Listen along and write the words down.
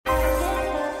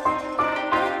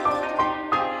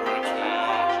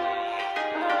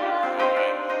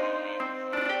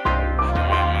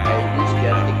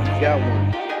got one.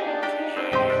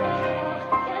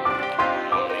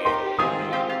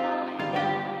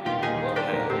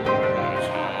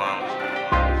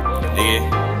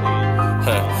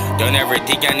 Don't ever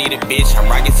think I need a bitch, I'm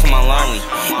rockin' to my lonely.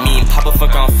 Me and Papa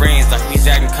fuck on friends like we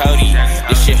ZaknKody.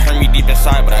 This shit hurt me deep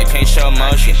inside, but I can't show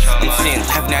emotion. I'm sitting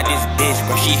laughing at this bitch,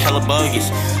 but she hella bogus.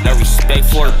 No respect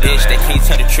for a bitch, they can't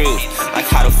tell the truth. Like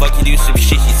how the fuck you do some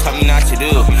shit she told me not to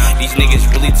do. These niggas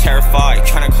really terrified,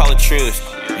 tryna call a truce.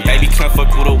 Baby can't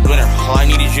fuck with a winner, all I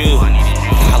need is you.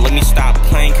 Now let me stop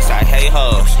playing cause I hate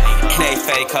hoes, and they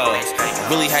fake hoes, I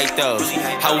really hate those.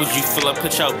 How would you feel I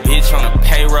put your bitch on a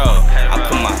payroll? I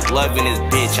put my love in this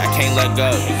bitch, I can't let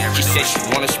go. She said she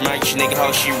wanna smack you nigga,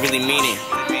 how she really mean it.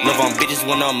 Live on bitches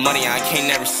with no money, I can't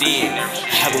never see it.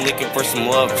 I've been looking for some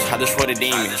lovers, how this for the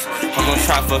demons. I'm gonna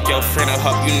try fuck your friend, I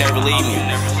hope you never leave me.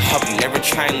 I hope you never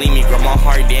try and leave me, girl, my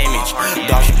heart damaged.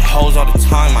 Dodging hoes all the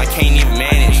time, I can't even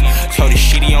manage. Told her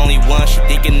she the only one, she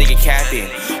think a nigga capping.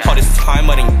 All this time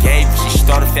I done gave, she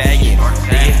started fagging.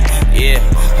 Yeah,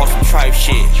 on some tribe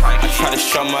shit. I try to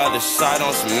show my other side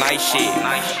on some nice shit.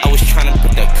 I was trying to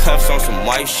put the cuffs on some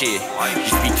white shit.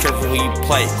 Just be careful who you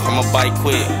play, or my bike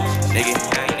quit. Nigga,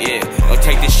 yeah, don't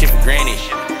take this shit for granted.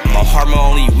 My heart my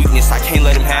only weakness, I can't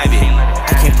let him have it.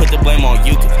 I can't put the blame on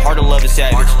you, cause heart of love is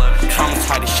savage.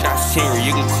 Traumatized, the shit I seen her,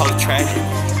 you can call it tragic.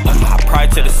 But my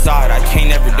pride to the side, I can't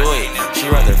never do it. She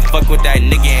rather fuck with that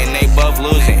nigga and they both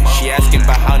losing. She asking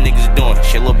about how niggas doing,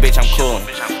 shit little bitch I'm coolin'.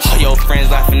 All your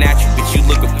friends laughing at you, bitch you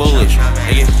looking foolish.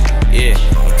 Nigga, yeah,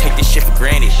 don't take this shit for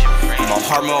granted. My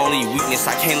heart my only weakness,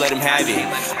 I can't let him have it.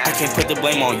 I can't put the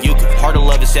blame on you, cause heart of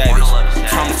love is savage.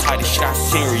 Traumatized, the shit I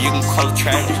seen her, you can call it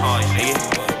tragic. Nigga,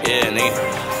 yeah, nigga.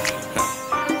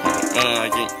 I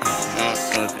can't,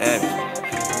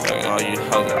 all you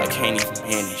hoes, I can't even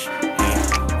manage.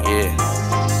 Yeah.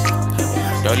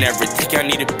 Don't ever think I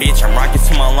need a bitch, I'm rockin'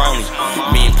 to my lonely.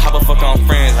 Me and Papa fuck on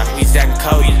friends like we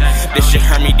ZaknKody. This shit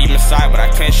hurt me deep inside, but I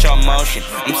can't show emotion.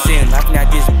 I'm sitting laughing at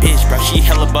this bitch, bro, she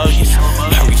hella bogus.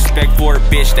 No respect for a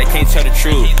bitch, they can't tell the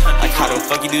truth. Like how the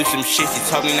fuck you do some shit she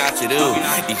told me not to do.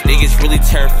 These niggas really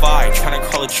terrified, tryna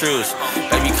call a truce.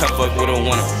 Baby come fuck with a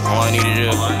winner, all I need to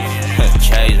do.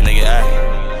 Chase, nigga,